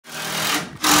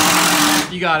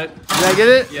You got it. Did I get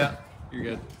it? Yeah, you're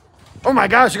good. Oh my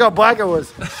gosh, look how black it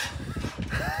was.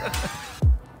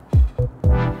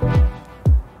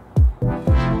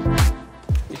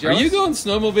 Are you going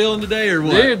snowmobiling today or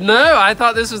what? Dude, no, I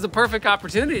thought this was the perfect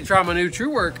opportunity to try my new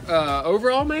TrueWork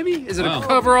overall, maybe? Is it a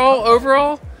coverall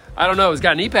overall? I don't know. It's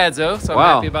got knee pads though, so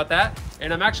I'm happy about that.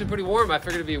 And I'm actually pretty warm. I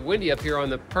figured it'd be windy up here on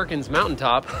the Perkins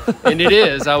mountaintop, and it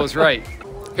is. I was right.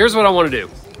 Here's what I want to do.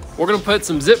 We're gonna put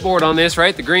some zip board on this,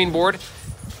 right? The green board,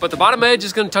 but the bottom edge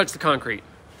is gonna touch the concrete.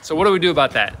 So what do we do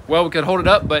about that? Well, we could hold it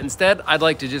up, but instead I'd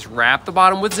like to just wrap the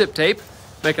bottom with zip tape,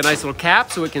 make a nice little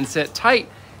cap so it can sit tight,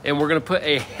 and we're gonna put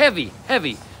a heavy,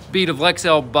 heavy bead of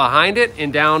Lexel behind it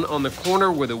and down on the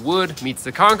corner where the wood meets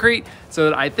the concrete, so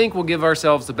that I think we'll give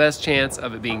ourselves the best chance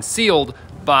of it being sealed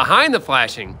behind the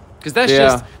flashing, because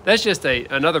that's just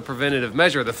another preventative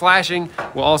measure. The flashing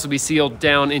will also be sealed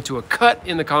down into a cut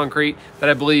in the concrete that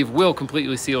I believe will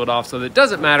completely seal it off, so that it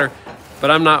doesn't matter, but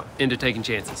I'm not into taking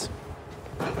chances.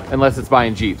 Unless it's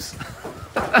buying Jeeps.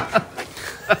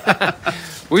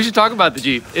 We should talk about the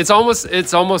Jeep. It's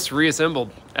almost reassembled,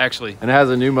 actually. And it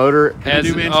has a new motor. It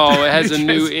has a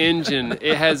new engine.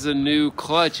 It has a new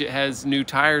clutch. It has new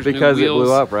tires, because new wheels. It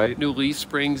blew up, right? New leaf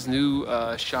springs, new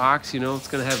shocks. You know, it's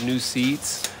gonna have new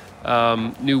seats,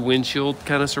 new windshield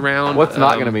kind of surround. What's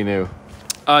not gonna be new?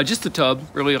 Just the tub,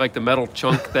 really, like the metal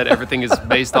chunk that everything is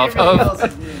based off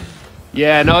of.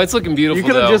 Yeah, no, it's looking beautiful. You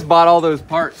could have just bought all those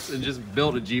parts and just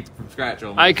built a Jeep from scratch.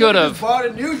 Almost. I could have bought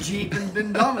a new Jeep and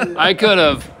been done with it. I could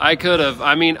have.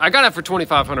 I mean, I got it for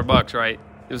 $2,500, right?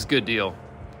 It was a good deal.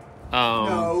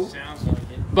 No.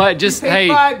 But just, You paid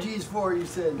hey. 5 G's for it, you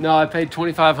said. No, I paid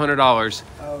 $2,500.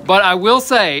 Okay. But I will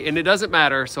say, and it doesn't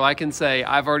matter, so I can say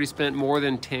I've already spent more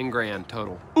than 10 grand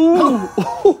total. Ooh.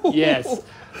 Yes.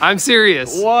 I'm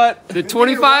serious. What? The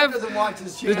 25. Doesn't watch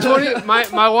this the 20.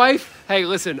 My wife. Hey,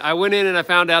 listen. I went in and I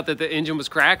found out that the engine was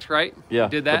cracked. Right? Yeah.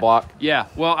 Did that? The block. Yeah.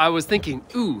 Well, I was thinking,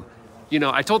 ooh, you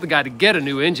know, I told the guy to get a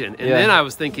new engine, and then I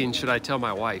was thinking, should I tell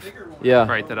my wife? Yeah.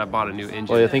 Right, that I bought a new engine.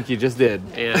 Well, I think you just did.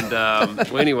 And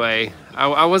well, anyway,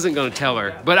 I wasn't going to tell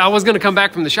her, but I was going to come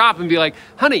back from the shop and be like,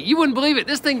 honey, you wouldn't believe it.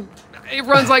 This thing, it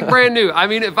runs like brand new. I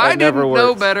mean, if I didn't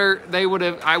know better, I would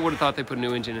have thought they put a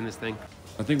new engine in this thing.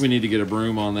 I think we need to get a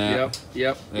broom on that.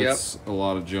 Yep. That's a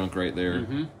lot of junk right there.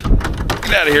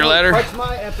 Get out of here, ladder. Touch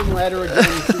my effing ladder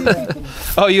again.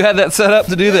 Oh, you had that set up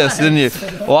to do this, didn't you?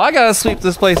 Well, I gotta sweep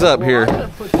this place up here. I gotta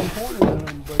put some corners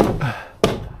on,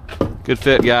 but Good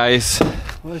fit, guys.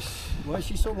 why is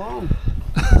she so long?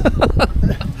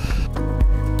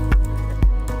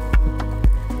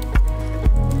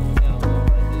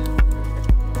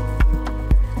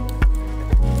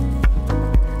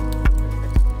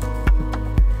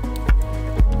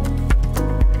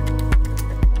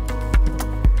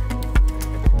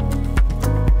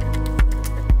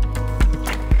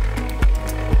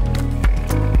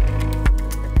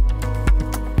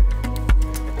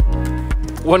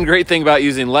 One great thing about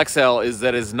using Lexel is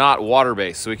that it's not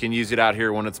water-based, so we can use it out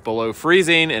here when it's below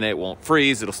freezing and it won't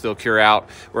freeze, it'll still cure out.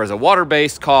 Whereas a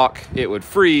water-based caulk, it would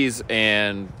freeze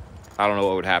and I don't know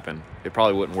what would happen. It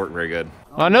probably wouldn't work very good.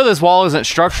 Well, I know this wall isn't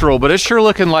structural, but it's sure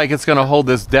looking like it's gonna hold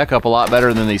this deck up a lot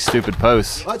better than these stupid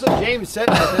posts. Well, that's what James said,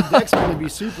 that deck's gonna be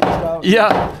super stout.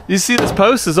 Yeah, you see this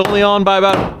post is only on by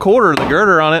about a quarter of the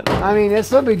girder on it. I mean,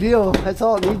 it's no big deal. That's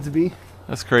all it needs to be.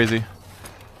 That's crazy.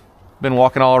 Been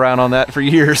walking all around on that for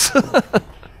years.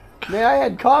 Man, I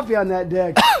had coffee on that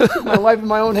deck. My wife in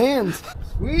my own hands.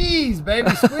 Squeeze, baby,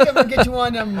 squeeze. I'm gonna get you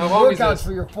on them workouts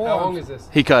for your forearms. How long is this?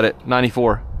 He cut it,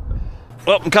 94.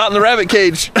 Well, I'm caught in the rabbit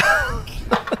cage.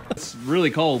 It's really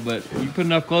cold, but you put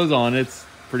enough clothes on, it's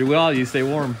pretty well. You stay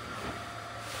warm.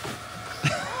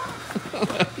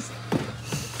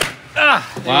 There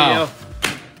Wow. you go.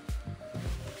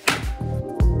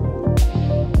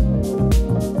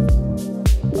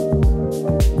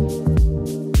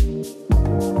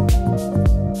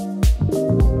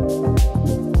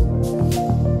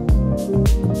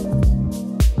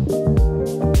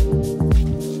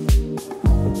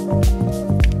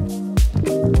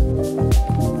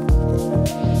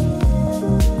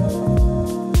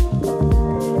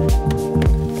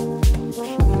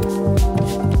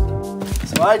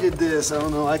 I did this. I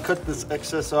don't know. I cut this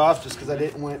excess off just because I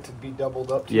didn't want it to be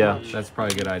doubled up too much. That's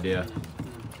probably a good idea.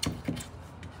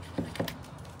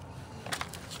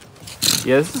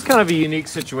 Yeah, this is kind of a unique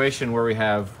situation where we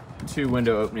have two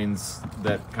window openings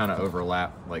that kind of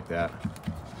overlap like that.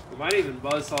 We might even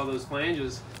buzz all those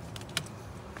flanges.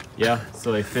 Yeah,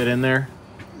 so they fit in there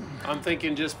I'm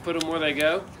thinking just put them where they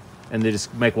go. and they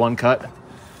just make one cut.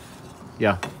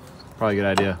 Yeah, probably a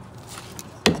good idea.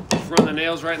 Run the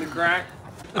nails right in the crack.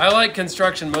 I like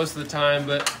construction most of the time,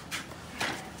 but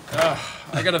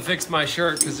I gotta fix my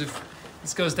shirt because if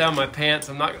this goes down my pants,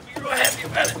 I'm not gonna be real happy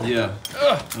about it. Yeah,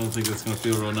 I don't think that's gonna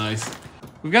feel real nice.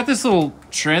 We've got this little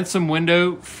transom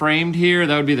window framed here.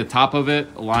 That would be the top of it,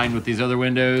 aligned with these other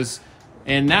windows.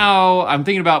 And now I'm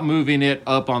thinking about moving it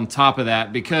up on top of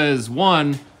that because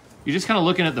one, you're just kind of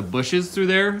looking at the bushes through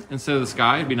there instead of the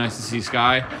sky. It'd be nice to see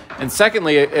sky. And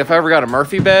secondly, if I ever got a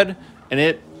Murphy bed and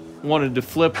it wanted to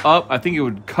flip up, I think it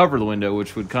would cover the window,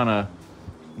 which would kind of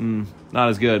not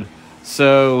as good.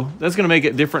 So that's gonna make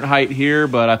it different height here,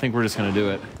 but I think we're just gonna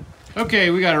do it. Okay,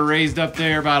 we got it raised up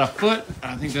there about a foot.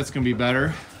 I think that's gonna be better.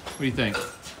 What do you think?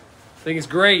 I think it's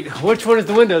great. Which one is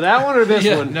the window? That one or this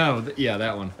one? No, yeah,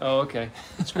 that one. Oh, okay.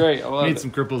 It's great. I love Need it. some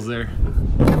cripples there.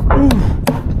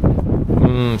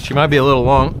 She might be a little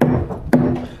long.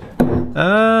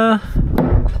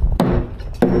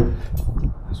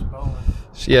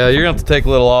 Yeah, you're gonna have to take a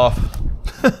little off.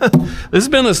 This has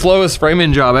been the slowest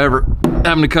framing job ever.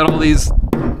 Having to cut all these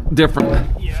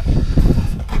different. Yeah.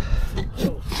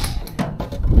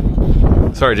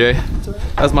 Sorry, Jay.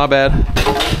 That's my bad.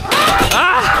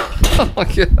 Ah! Oh my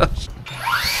gosh.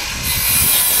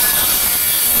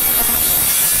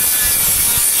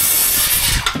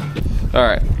 All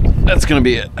right, that's gonna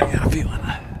be it. I got a feeling.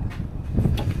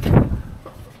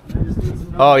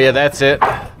 Oh yeah, that's it.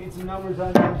 Need some numbers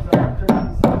on those.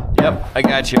 Yep, I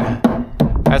got you.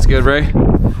 That's good, Ray.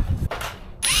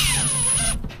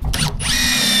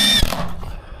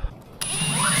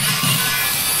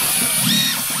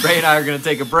 Ray and I are going to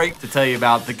take a break to tell you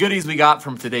about the goodies we got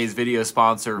from today's video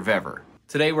sponsor, Vevor.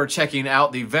 Today we're checking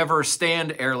out the Vevor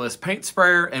Stand Airless Paint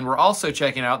Sprayer, and we're also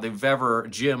checking out the Vevor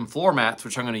Gym floor mats,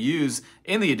 which I'm going to use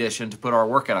in the addition to put our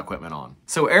workout equipment on.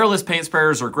 So airless paint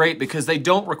sprayers are great because they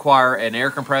don't require an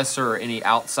air compressor or any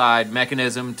outside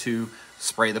mechanism to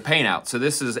spray the paint out. So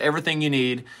this is everything you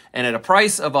need, and at a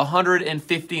price of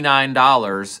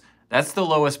 $159, that's the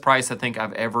lowest price I think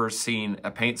I've ever seen a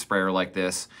paint sprayer like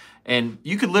this. And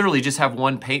you could literally just have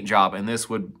one paint job and this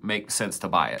would make sense to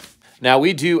buy it. Now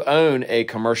we do own a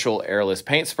commercial airless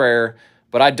paint sprayer,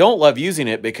 but I don't love using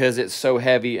it because it's so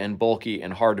heavy and bulky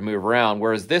and hard to move around,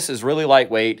 whereas this is really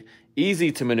lightweight,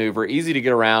 easy to maneuver, easy to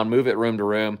get around, move it room to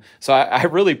room. So I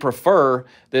really prefer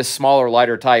this smaller,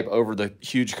 lighter type over the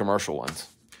huge commercial ones.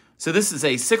 So this is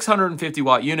a 650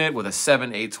 watt unit with a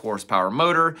 7/8 horsepower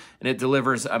motor, and it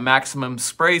delivers a maximum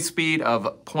spray speed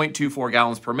of 0.24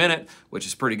 gallons per minute, which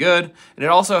is pretty good. And it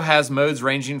also has modes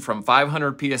ranging from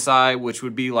 500 PSI, which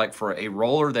would be like for a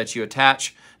roller that you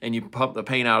attach and you pump the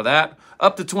paint out of that,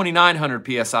 up to 2,900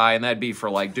 PSI, and that'd be for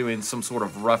like doing some sort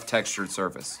of rough textured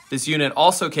surface. This unit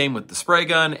also came with the spray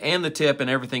gun and the tip and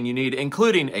everything you need,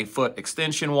 including a foot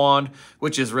extension wand,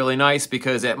 which is really nice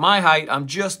because at my height, I'm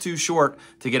just too short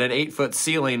to get an 8-foot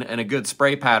ceiling and a good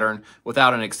spray pattern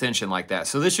without an extension like that.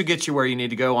 So this should get you where you need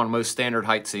to go on most standard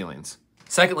height ceilings.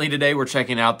 Secondly, today we're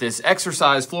checking out this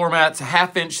exercise floor mat. It's a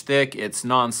 1/2 inch thick. It's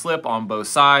non-slip on both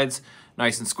sides.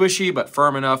 Nice and squishy, but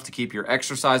firm enough to keep your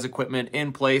exercise equipment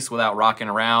in place without rocking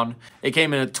around. It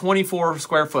came in a 24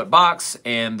 square foot box,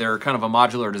 and they're kind of a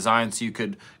modular design, so you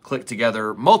could click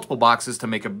together multiple boxes to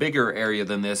make a bigger area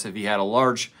than this if you had a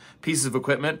large piece of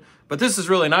equipment. But this is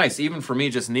really nice, even for me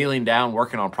just kneeling down,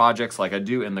 working on projects like I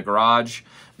do in the garage.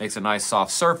 Makes a nice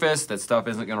soft surface that stuff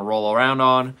isn't gonna roll around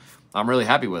on. I'm really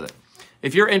happy with it.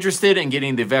 If you're interested in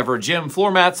getting the Vevor Gym floor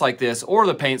mats like this or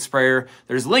the paint sprayer,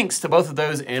 there's links to both of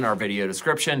those in our video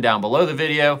description down below the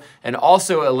video, and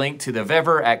also a link to the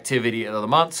Vevor Activity of the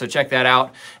Month, so check that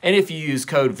out. And if you use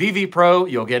code VVPRO,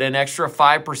 you'll get an extra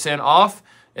 5% off.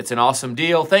 It's an awesome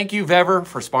deal. Thank you, Vevor,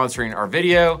 for sponsoring our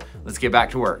video. Let's get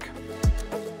back to work.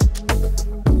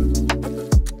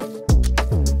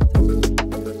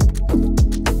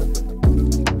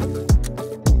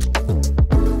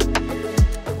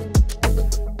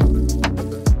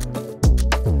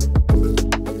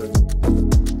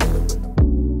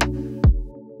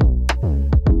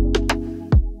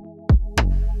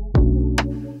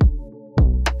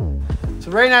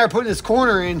 Ray and I are putting this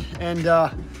corner in, and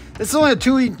this is only a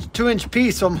two inch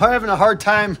piece, so I'm having a hard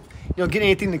time, getting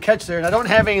anything to catch there. And I don't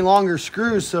have any longer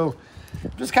screws, so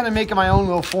I'm just kind of making my own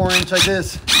little 4-inch like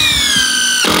this.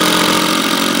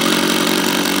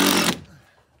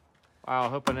 Wow, I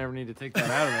hope I never need to take that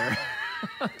out of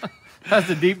there. That's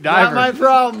a deep diver. Not my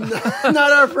problem.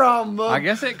 Not our problem, bud. I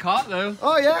guess it caught though.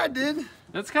 Oh yeah, it did.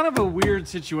 That's kind of a weird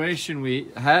situation we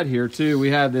had here too.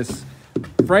 We had this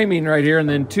framing right here and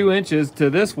then 2 inches to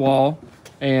this wall,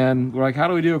 and we're like, how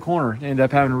do we do a corner? Ended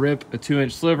up having to rip a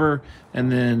 2-inch sliver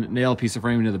and then nail a piece of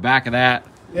framing to the back of that.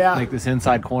 Yeah. Make this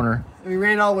inside corner. And we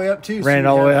ran all the way up too. Ran it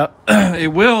all the way up. It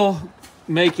will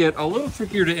make it a little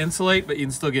trickier to insulate, but you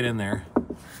can still get in there.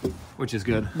 which is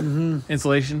good.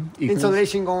 Insulation equals,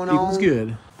 Insulation going on. equals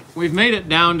good. We've made it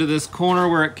down to this corner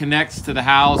where it connects to the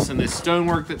house and this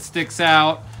stonework that sticks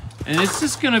out. And it's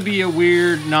just gonna be a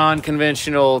weird,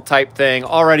 non-conventional type thing.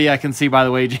 Already I can see, by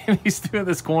the way, Jamie's doing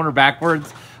this corner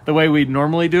backwards the way we'd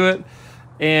normally do it.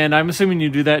 And I'm assuming you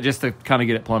do that just to kind of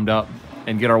get it plumbed up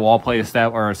and get our wall plate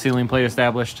established, or our ceiling plate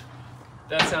established.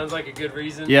 That sounds like a good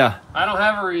reason. Yeah. I don't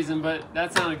have a reason, but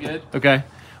that sounded good. Okay.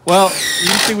 Well, you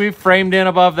can see we've framed in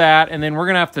above that, and then we're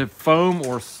gonna have to foam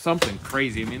or something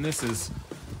crazy. I mean, this is,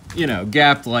 you know,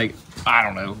 gapped like, I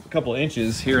don't know, a couple of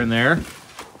inches here and there.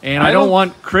 And I don't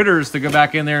want critters to go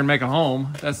back in there and make a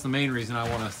home. That's the main reason I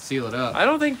want to seal it up. I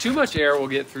don't think too much air will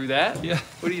get through that. Yeah.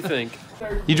 What do you think?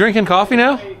 You drinking coffee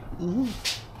now?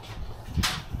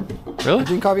 Really? I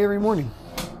drink coffee every morning.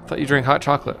 I thought you drink hot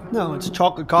chocolate. No, it's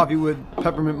chocolate coffee with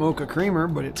peppermint mocha creamer,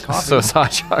 but it's coffee. So it's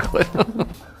hot chocolate.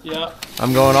 Yeah.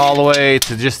 I'm going all the way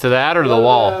to just to that or to the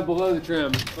wall? Below the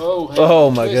trim. Oh, hey, Oh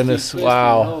my goodness,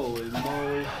 wow. Holy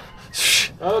moly.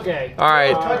 Okay. All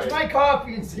right. Touch my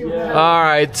coffee and see what happens. All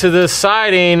right, to the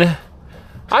siding,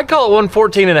 I'd call it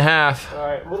 114 and a half. All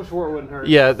right, a little short wouldn't hurt.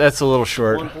 Yeah, that's a little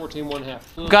short. 114,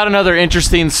 1/2. Got another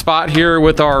interesting spot here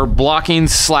with our blocking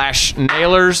 /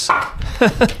 nailers.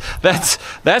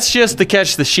 that's just to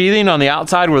catch the sheathing on the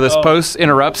outside where this post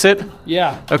interrupts it.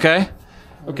 Yeah. Okay.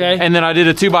 Okay. And then I did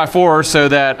a 2x4 so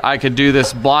that I could do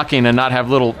this blocking and not have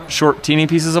little short teeny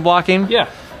pieces of blocking. Yeah.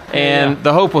 And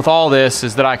the hope with all this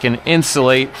is that I can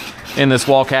insulate in this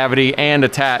wall cavity and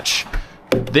attach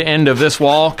the end of this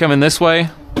wall coming this way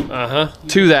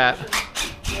to that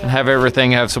and have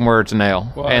everything have somewhere to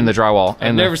nail and the drywall.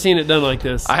 I've never seen it done like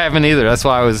this. I haven't either. That's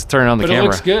why I was turning on the camera. But it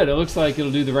looks good. It looks like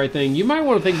it'll do the right thing. You might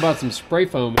want to think about some spray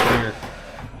foam in here.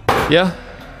 Yeah?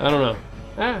 I don't know.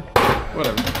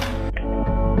 Whatever.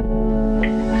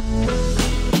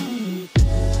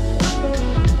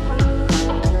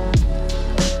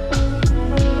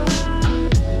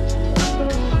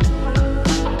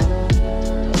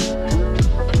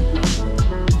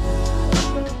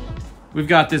 We've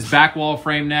got this back wall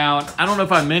frame now. I don't know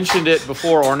if I mentioned it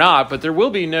before or not, but there will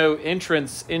be no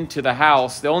entrance into the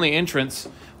house. The only entrance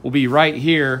will be right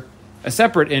here, a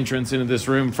separate entrance into this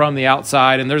room from the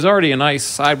outside. And there's already a nice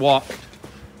sidewalk,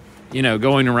 you know,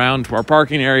 going around to our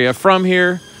parking area from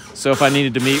here. So if I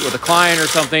needed to meet with a client or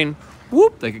something,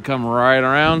 whoop, they could come right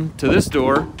around to this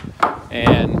door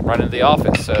and right into the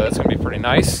office. So that's gonna be pretty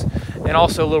nice. And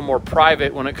also a little more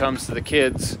private when it comes to the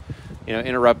kids, you know,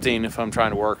 interrupting if I'm trying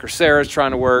to work or Sarah's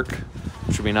trying to work,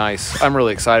 which would be nice. I'm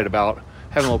really excited about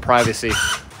having a little privacy.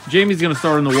 Jamie's gonna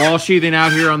start on the wall sheathing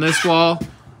out here on this wall.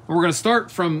 We're gonna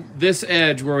start from this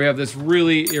edge where we have this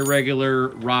really irregular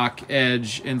rock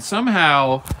edge, and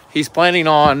somehow he's planning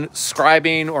on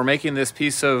scribing or making this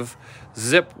piece of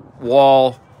zip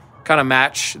wall kind of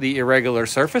match the irregular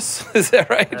surface. Is that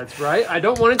right? That's right. I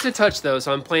don't want it to touch though,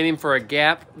 so I'm planning for a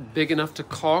gap big enough to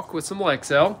caulk with some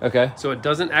Lexel. Okay. So it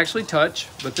doesn't actually touch,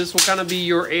 but this will kind of be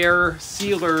your air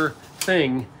sealer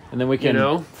thing. And then we can, you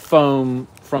know, foam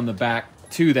from the back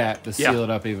to that to seal it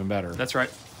up even better. That's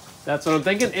right. That's what I'm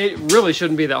thinking. It really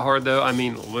shouldn't be that hard though. I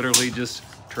mean, literally just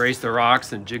trace the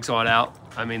rocks and jigsaw it out.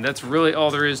 I mean, that's really all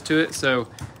there is to it. So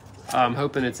I'm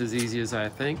hoping it's as easy as I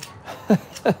think.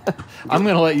 I'm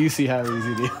going to let you see how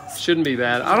easy it is. Shouldn't be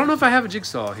bad. I don't know if I have a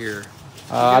jigsaw here.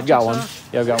 I've got one.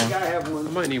 Yeah, I've got one. I have one. I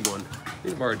might need one. I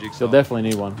need to borrow a jigsaw. You'll definitely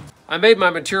need one. I made my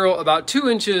material about 2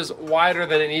 inches wider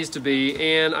than it needs to be,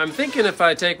 and I'm thinking if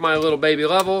I take my little baby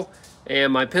level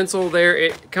and my pencil there,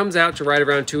 it comes out to right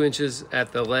around 2 inches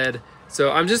at the lead.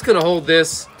 So I'm just gonna hold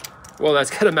this, well, that's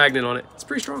got a magnet on it. It's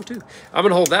pretty strong too. I'm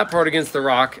gonna hold that part against the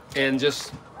rock and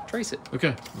just trace it.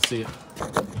 Okay, let's see it.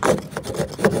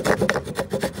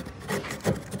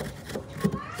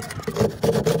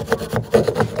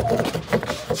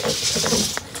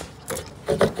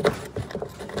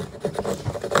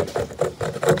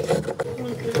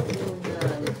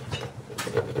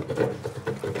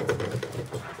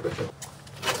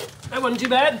 That wasn't too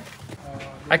bad.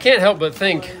 I can't help but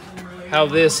think how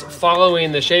this,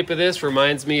 following the shape of this,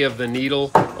 reminds me of the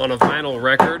needle on a vinyl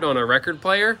record on a record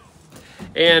player.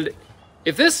 And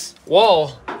if this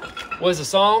wall was a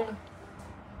song,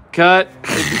 Cut.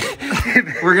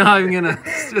 We're not even gonna,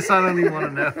 just I don't even want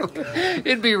to know.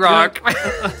 it'd be rock.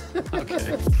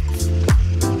 Okay.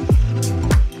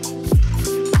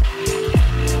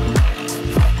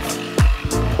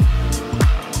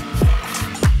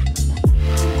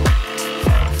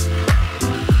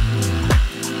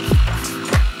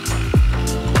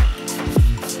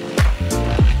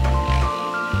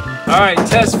 All right,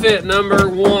 test fit number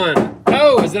 1.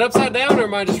 Oh, is Is it upside down, or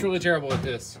am I just really terrible at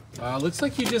this? Looks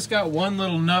like you just got one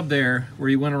little nub there where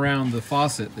you went around the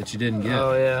faucet that you didn't get.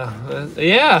 Oh yeah,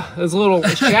 yeah. There's a little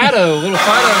shadow, little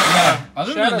shadow.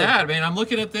 Other than that, man, I'm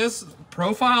looking at this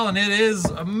profile and it is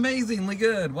amazingly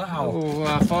good. Wow.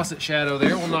 Oh, faucet shadow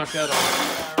there. We'll knock that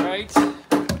off. All right.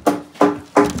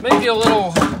 Maybe a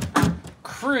little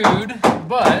crude,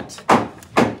 but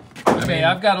okay.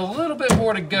 I've got a little bit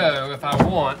more to go if I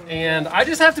want, and I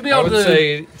just have to be able to. I would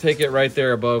say take it right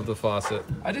there above the faucet.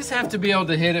 I just have to be able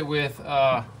to hit it with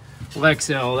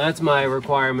Lexel. That's my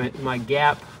requirement, my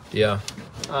gap. Yeah.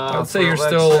 I would say you're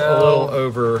still a little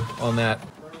over on that.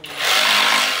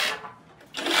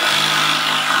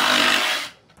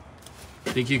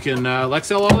 Think you can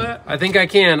Lexel all that? I think I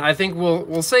can. I think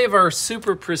we'll save our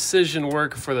super precision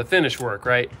work for the finish work,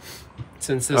 right?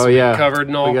 Since this is covered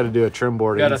and all. We got to do a trim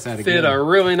board. Got to fit a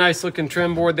really nice looking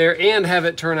trim board there and have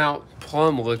it turn out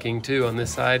plumb looking too on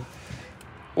this side.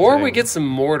 Or we get some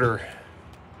mortar.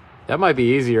 That might be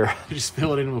easier. Just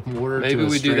fill it in with mortar. Maybe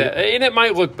we do that. And it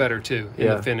might look better too in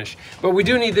the finish. But we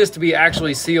do need this to be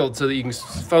actually sealed so that you can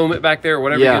foam it back there or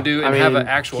whatever you're going to do and have an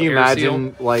actual air seal. Can you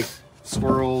imagine like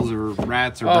squirrels or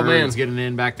rats or birds getting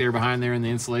in back there behind there in the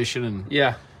insulation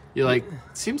and you're like,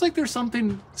 seems like there's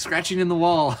something scratching in the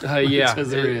wall. Yeah, because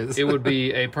there is. It would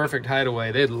be a perfect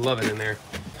hideaway. They'd love it in there.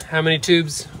 How many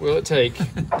tubes will it take?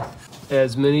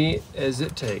 As many as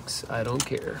it takes. I don't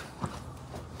care.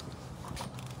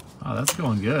 Oh, that's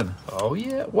going good. Oh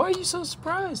yeah. Why are you so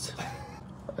surprised?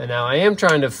 And now I am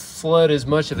trying to flood as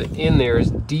much of it in there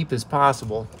as deep as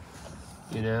possible.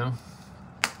 You know.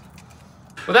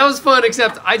 Well, that was fun,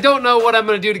 except I don't know what I'm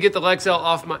going to do to get the Lexel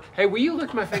off my... Hey, will you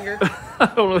lick my finger? I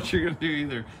don't know what you're going to do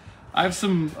either. I have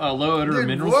some low odor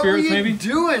mineral spirits, maybe? What were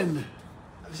you doing?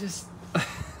 I was just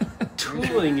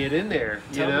tooling it in there,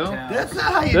 you know? That's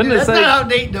not how you do it. That's not how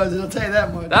Nate does it, I'll tell you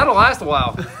that much. That'll last a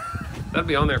while. That'll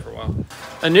be on there for a while.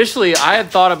 Initially, I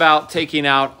had thought about taking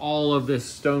out all of this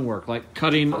stonework, like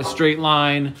cutting a straight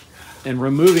line and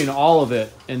removing all of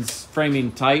it and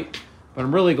framing tight. But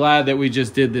I'm really glad that we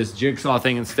just did this jigsaw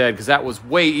thing instead, because that was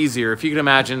way easier. If you can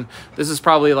imagine, this is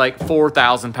probably like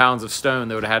 4,000 pounds of stone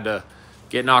that would have had to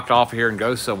get knocked off of here and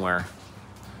go somewhere.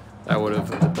 That would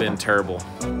have been terrible.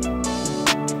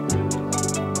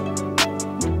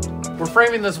 We're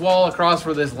framing this wall across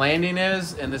where this landing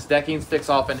is, and this decking sticks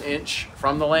off an inch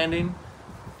from the landing.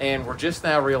 And we're just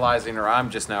now realizing, or I'm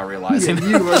just now realizing.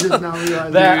 Yeah, you are just now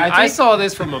realizing. That I saw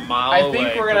this from a mile away. I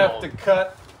think we're going to have to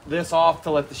cut this off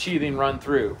to let the sheathing run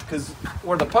through, because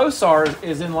where the posts are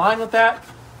is in line with that,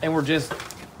 and we're just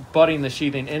butting the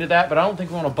sheathing into that. But I don't think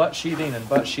we want to butt sheathing and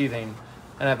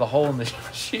have the hole in the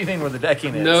sheathing where the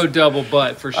decking is. No double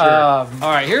butt for sure. All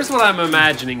right, here's what I'm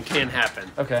imagining can happen.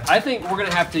 Okay. I think we're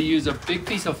gonna have to use a big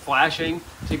piece of flashing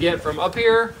to get from up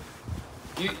here.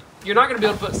 You're not gonna be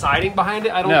able to put siding behind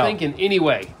it, I don't think, in any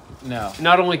way. No.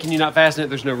 Not only can you not fasten it,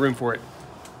 there's no room for it,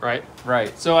 right?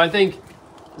 Right. So I think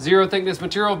zero thickness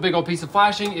material, big old piece of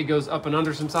flashing. It goes up and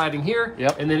under some siding here.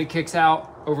 Yep. And then it kicks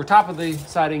out over top of the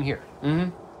siding here. Mm-hmm.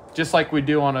 Just like we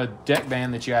do on a deck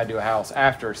band that you add to a house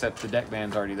after, except the deck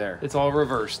band's already there. It's all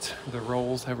reversed. The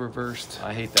roles have reversed.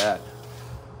 I hate that.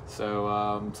 So,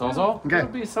 Sawzall? Okay.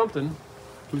 That'll be something.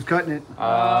 Who's cutting it?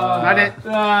 Not it.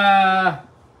 I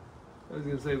was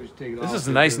gonna say we should take it off. This is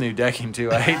a nice new decking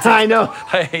too. I hate. I know.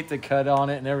 I hate the cut on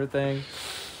it and everything.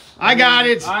 I got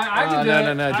it. I can do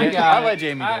it. No. I'll let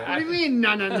Jamie do it. What do you mean?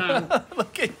 No.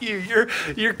 Look at you.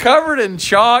 You're covered in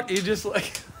chalk. You just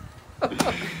like.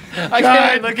 I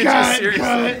can't even look at you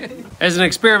seriously. As an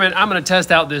experiment, I'm going to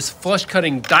test out this flush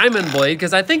cutting diamond blade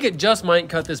because I think it just might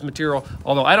cut this material.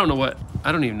 Although I don't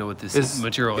even know what this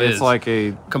material is. It's like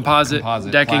a composite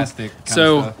decking. Plastic kind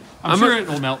so of stuff. I'm sure it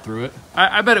will melt through it.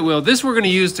 I bet it will. This we're going to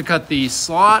use to cut the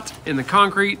slot in the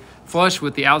concrete flush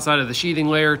with the outside of the sheathing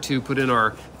layer to put in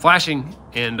our flashing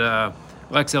and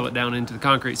Lexel it down into the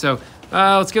concrete. So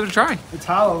let's give it a try. It's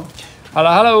hollow.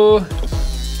 Hello.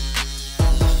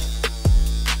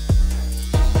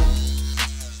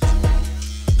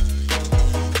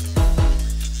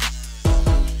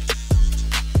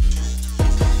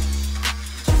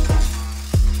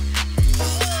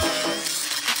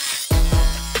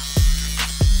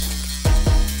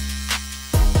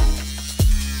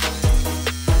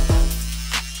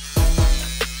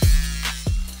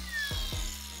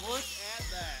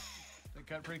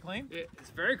 Cut pretty clean. It's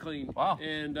very clean. Wow.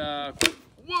 And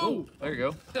whoa, there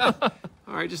you go.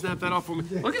 All right, just snap that off for me.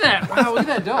 Look at that. Wow, look at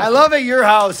that dog. I love at your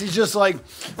house. He's just like,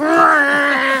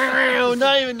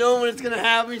 not even knowing when it's going to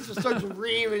happen. He just starts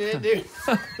reaming it, dude.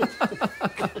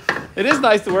 It is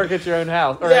nice to work at your own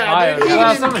house. Or Yeah, dude, he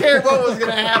Well, didn't care what was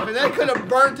going to happen. That could have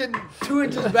burnt it 2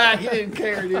 inches back. He didn't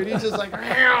care, dude. He's just like,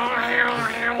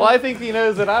 Well, I think he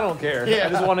knows that I don't care. Yeah. I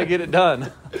just want to get it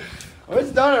done. well,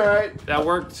 it's done all right. That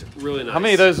worked really nice. How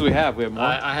many of those do we have? We have more?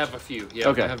 I have a few. Yeah,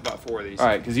 Okay. I have about 4 of these. All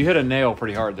right, because you hit a nail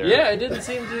pretty hard there. Yeah, it didn't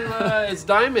seem to, it's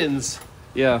diamonds.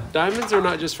 Yeah. Diamonds are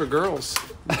not just for girls.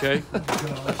 Okay.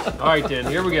 All right, then,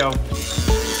 here we go.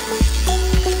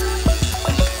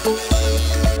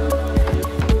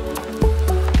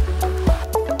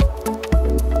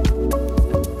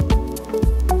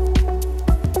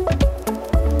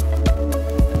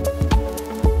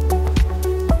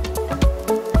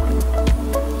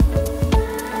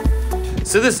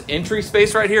 So this entry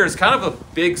space right here is kind of a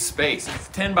big space. It's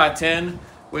 10 by 10,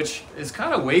 which is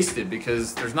kind of wasted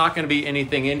because there's not going to be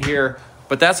anything in here,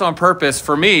 but that's on purpose.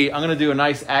 For me, I'm going to do a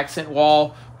nice accent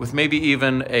wall with maybe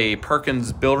even a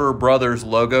Perkins Builder Brothers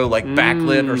logo, like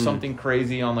backlit or something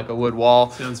crazy on like a wood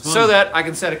wall. Sounds fun. So that I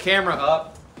can set a camera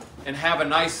up and have a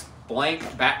nice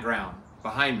blank background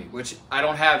behind me, which I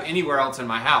don't have anywhere else in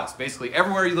my house. Basically,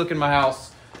 everywhere you look in my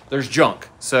house, there's junk.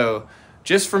 So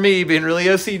just for me, being really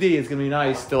OCD, it's gonna be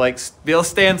nice to like be able to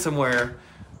stand somewhere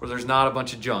where there's not a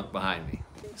bunch of junk behind me.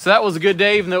 So that was a good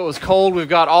day, even though it was cold. We've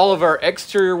got all of our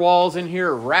exterior walls in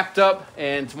here wrapped up,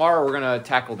 and tomorrow we're gonna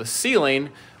tackle the ceiling,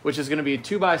 which is gonna be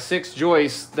 2x6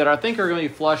 joists that I think are gonna be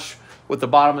flush with the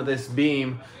bottom of this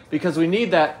beam, because we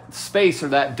need that space or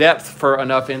that depth for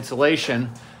enough insulation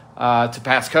to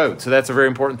pass code. So that's a very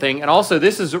important thing. And also,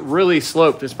 this is really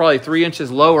sloped. It's probably 3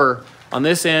 inches lower on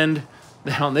this end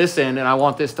than on this end, and I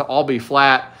want this to all be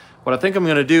flat. What I think I'm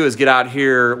gonna do is get out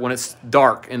here when it's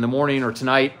dark in the morning or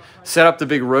tonight, set up the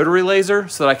big rotary laser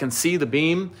so that I can see the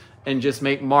beam and just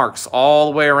make marks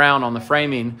all the way around on the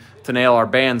framing to nail our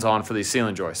bands on for these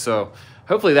ceiling joists. So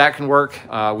hopefully that can work.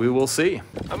 We will see.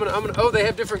 I'm gonna. Oh, they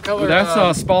have different color.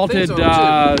 That's spalted, things on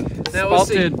them, too. Now, let's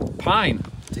see. spalted pine.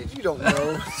 Dude, you don't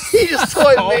know. He just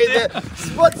totally made that.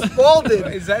 What's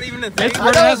spalted? Is that even a thing? It's where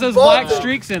it has those spalted. black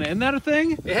streaks in it. Isn't that a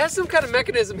thing? It has some kind of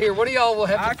mechanism here. One of y'all will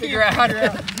have to figure out. I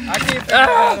can't figure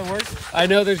out how it works. I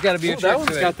know there's got to be a trick That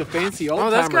one's to it. got the fancy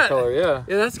old that's timer got color, yeah.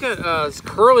 Yeah, that's got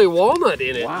curly walnut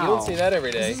in it. Wow. You don't see that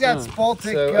every day. He's got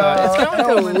spaltic. So, it's got like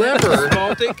a lever.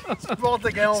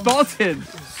 Spaltic elm. Spalted.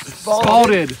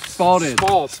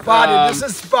 Spalted. Spotted. This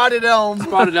is spotted elm.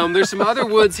 Spotted elm. There's some other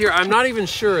woods here. I'm not even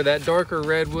sure. That darker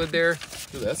red wood there.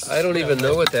 I don't even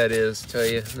know what that is. Tell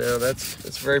you. No, that's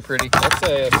very pretty.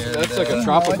 That's like a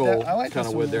tropical I like kind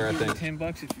of this wood one. there, I think.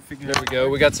 $10 if you figure There we go.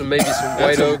 We got some maybe some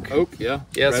white oak. Oak, yeah.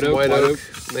 Yeah, Red some oak, white oak,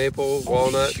 maple,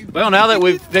 walnut. Well, now that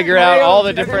we've figured out all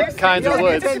the different kinds of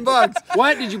woods. $10.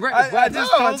 What did you bring? I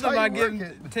just No, told that's him how I'd you give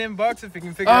work him $10 if he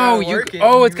can figure out how Oh, to work it.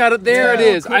 it's got it. There it Yeah.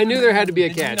 is. I knew there had to be a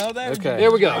Did you catch. know that? Okay.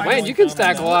 There we go. Man, you can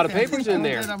stack a lot of papers in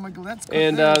there. I'm like, well, that's cool.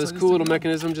 And So this I cool just little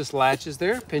mechanism just latches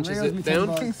there, pinches nails me it down.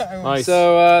 $10. Nice.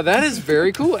 So that is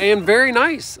very cool and very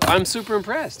nice. I'm super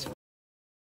impressed.